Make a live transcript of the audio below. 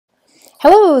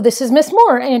Hello, this is Miss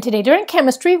Moore, and today during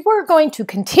chemistry, we're going to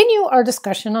continue our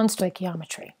discussion on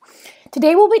stoichiometry.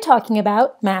 Today we'll be talking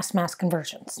about mass-mass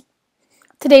conversions.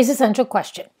 Today's essential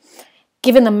question: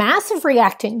 given the mass of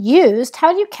reactant used,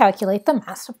 how do you calculate the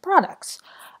mass of products?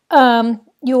 You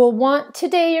will want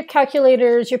today your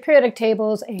calculators, your periodic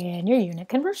tables, and your unit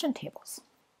conversion tables.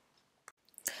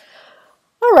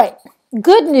 All right,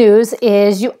 good news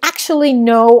is you actually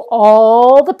know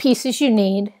all the pieces you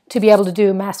need to be able to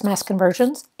do mass-mass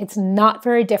conversions. It's not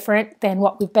very different than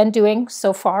what we've been doing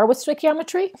so far with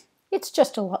stoichiometry. It's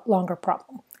just a longer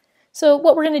problem. So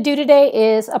what we're going to do today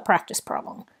is a practice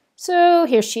problem. So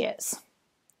here she is.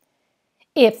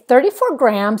 If 34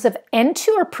 grams of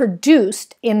N2 are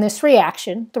produced in this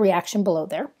reaction, the reaction below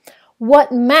there,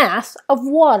 what mass of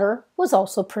water was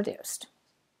also produced?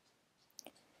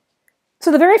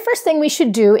 So the very first thing we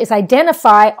should do is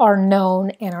identify our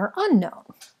known and our unknown.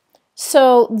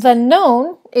 So the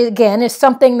known, again, is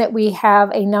something that we have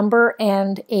a number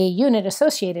and a unit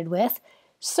associated with.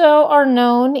 So our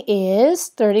known is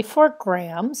 34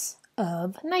 grams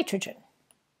of nitrogen.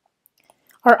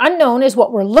 Our unknown is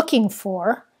what we're looking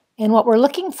for, and what we're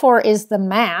looking for is the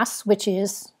mass, which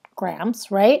is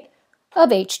grams, right, of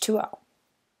H2O.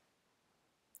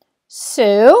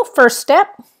 So first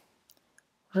step,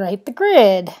 write the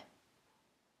grid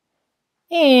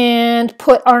and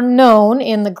put our known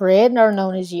in the grid. Our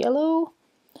known is yellow.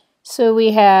 So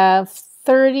we have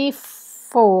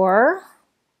 34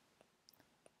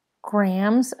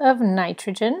 grams of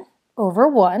nitrogen over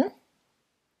 1.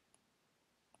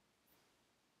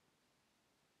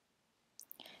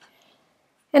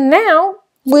 And now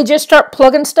we just start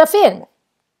plugging stuff in.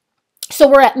 So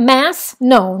we're at mass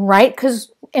known, right?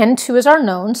 Because N2 is our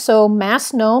known. So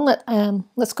mass known,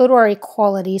 let's go to our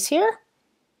equalities here.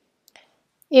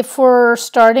 If we're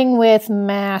starting with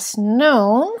mass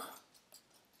known,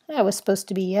 that was supposed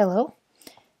to be yellow.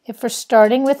 If we're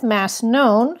starting with mass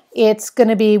known, it's going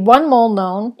to be 1 mole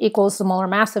known equals the molar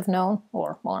mass of known,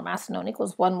 or molar mass of known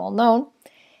equals 1 mole known.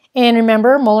 And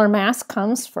remember, molar mass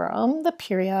comes from the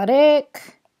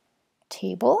periodic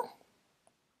table.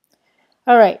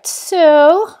 All right,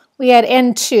 so we had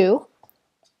N2.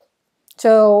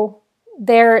 So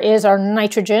there is our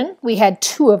nitrogen. We had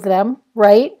 2 of them,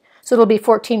 right? So it'll be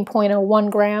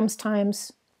 14.01 grams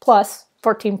times plus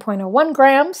 14.01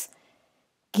 grams,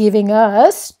 giving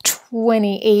us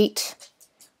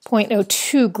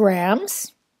 28.02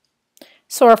 grams.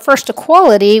 So our first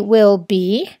equality will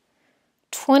be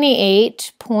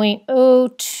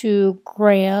 28.02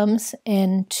 grams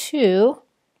N2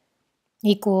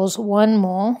 equals 1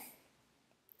 mole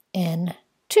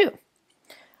N2.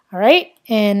 All right,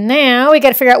 and now we got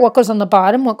to figure out what goes on the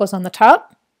bottom, what goes on the top.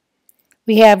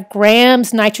 We have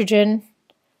grams nitrogen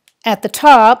at the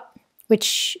top,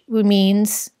 which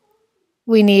means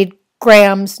we need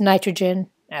grams nitrogen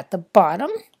at the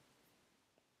bottom,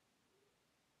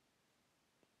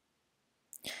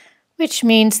 which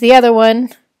means the other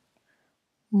one,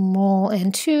 mole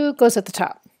N2, goes at the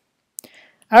top.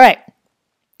 All right,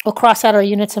 we'll cross out our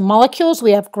units and molecules.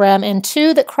 We have gram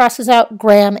N2 that crosses out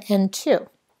gram N2.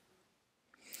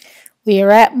 We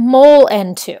are at mole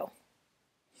N2.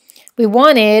 We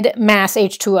wanted mass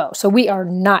H2O, so we are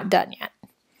not done yet.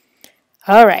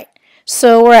 All right,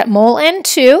 so we're at mole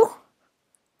N2.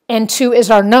 N2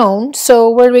 is our known, so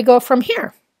where do we go from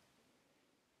here?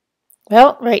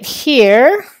 Well, right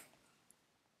here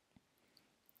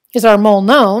is our mole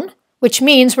known, which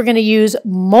means we're going to use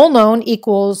mole known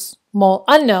equals mole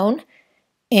unknown,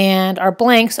 and our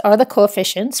blanks are the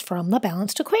coefficients from the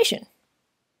balanced equation.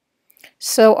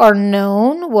 So our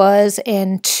known was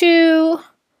N2,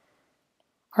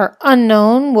 our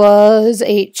unknown was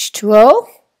H2O.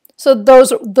 So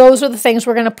those are the things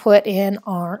we're going to put in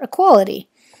our equality.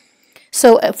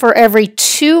 So for every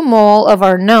 2 mole of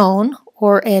our known,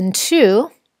 or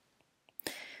N2,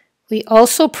 we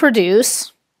also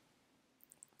produce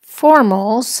 4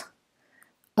 moles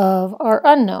of our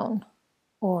unknown,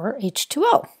 or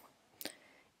H2O.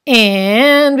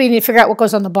 And we need to figure out what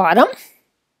goes on the bottom.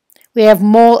 We have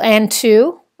mole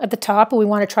N2 at the top, and we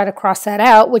want to try to cross that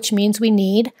out, which means we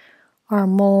need our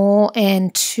mole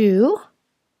N2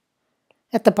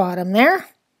 at the bottom there,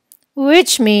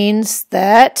 which means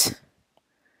that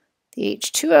the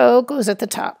H2O goes at the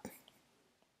top.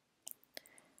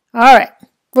 All right,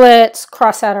 let's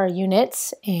cross out our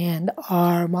units and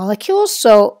our molecules.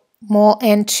 So mole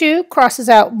N2 crosses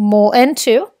out mole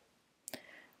N2.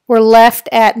 We're left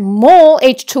at mole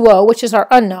H2O, which is our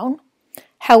unknown.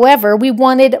 However, we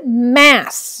wanted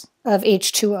mass of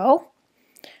H2O.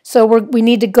 So we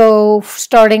need to go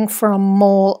starting from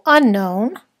mole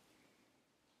unknown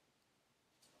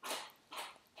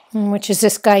which is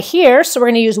this guy here. So we're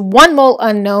going to use 1 mole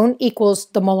unknown equals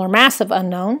the molar mass of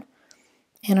unknown.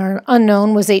 And our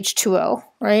unknown was H2O,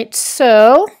 right?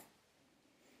 So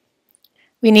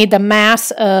we need the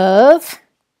mass of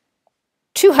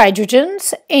 2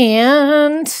 hydrogens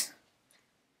and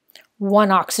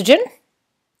 1 oxygen.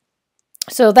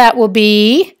 So that will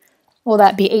be, will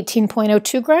that be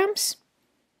 18.02 grams?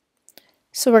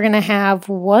 So we're going to have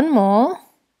 1 mole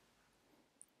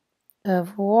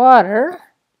of water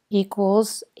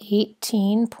equals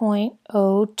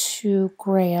 18.02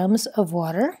 grams of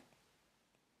water.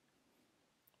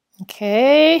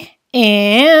 Okay,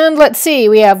 and let's see,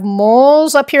 we have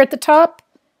moles up here at the top,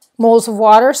 moles of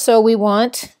water, so we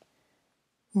want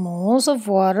moles of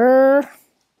water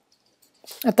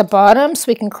at the bottom so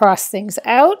we can cross things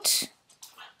out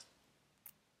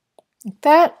like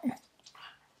that.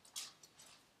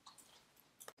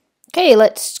 Okay,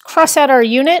 let's cross out our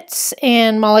units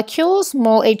and molecules.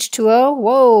 Mole H2O,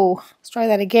 whoa, let's try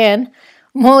that again.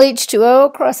 Mole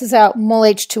H2O crosses out mole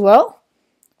H2O.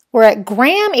 We're at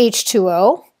gram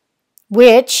H2O,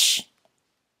 which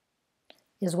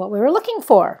is what we were looking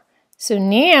for. So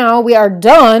now we are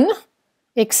done,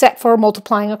 except for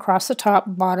multiplying across the top,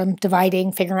 bottom,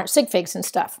 dividing, figuring out sig figs and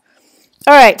stuff.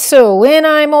 All right, so when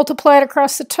I multiplied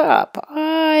across the top,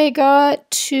 I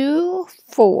got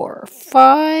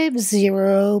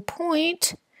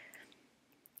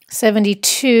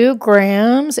 2450.72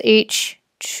 grams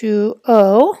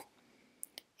H2O.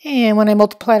 And when I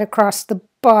multiplied across the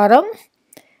bottom,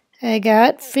 I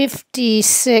got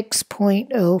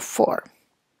 56.04.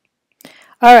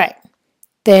 All right,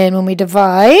 then when we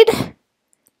divide,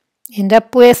 end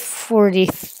up with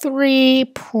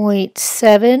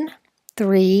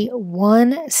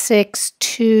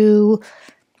 43.73162,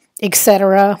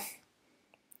 etc.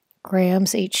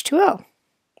 grams H2O.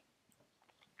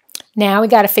 Now we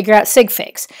got to figure out sig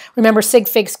figs. Remember, sig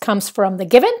figs comes from the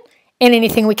given and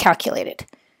anything we calculated.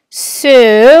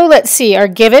 So let's see, our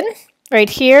given right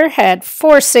here had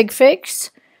 4 sig figs.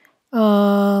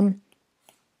 That's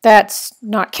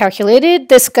not calculated.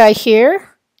 This guy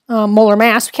here, molar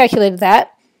mass, we calculated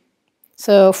that.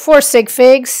 So 4 sig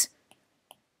figs.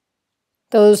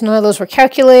 None of those were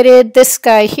calculated. This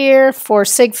guy here, 4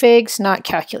 sig figs, not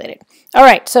calculated. All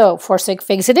right, so 4 sig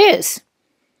figs it is.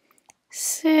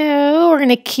 So we're going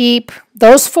to keep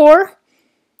those 4.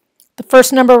 The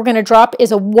first number we're going to drop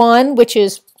is a 1, which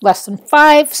is less than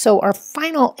 5. So our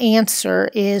final answer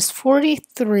is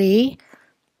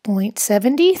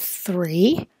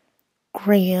 43.73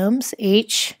 grams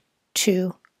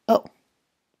H2O.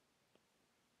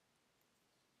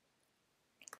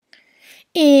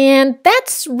 And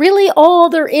that's really all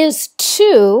there is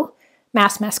to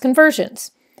mass-mass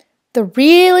conversions. The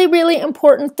really, really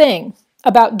important thing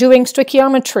about doing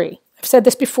stoichiometry, I've said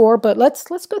this before, but let's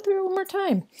go through it one more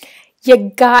time.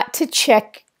 You got to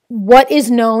check what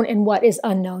is known and what is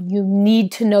unknown. You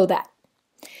need to know that.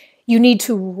 You need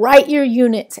to write your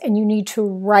units and you need to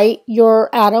write your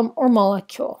atom or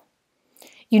molecule.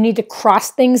 You need to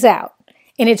cross things out.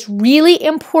 And it's really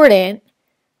important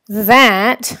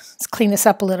that, let's clean this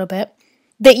up a little bit,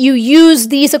 that you use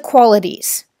these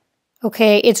equalities.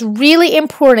 Okay, it's really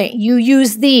important you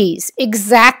use these,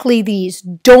 exactly these.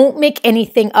 Don't make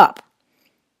anything up.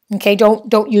 Okay,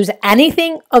 don't use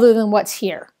anything other than what's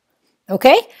here.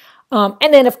 Okay,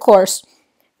 and then of course,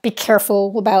 be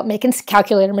careful about making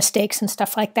calculator mistakes and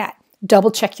stuff like that.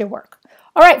 Double check your work.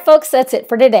 All right, folks, that's it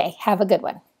for today. Have a good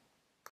one.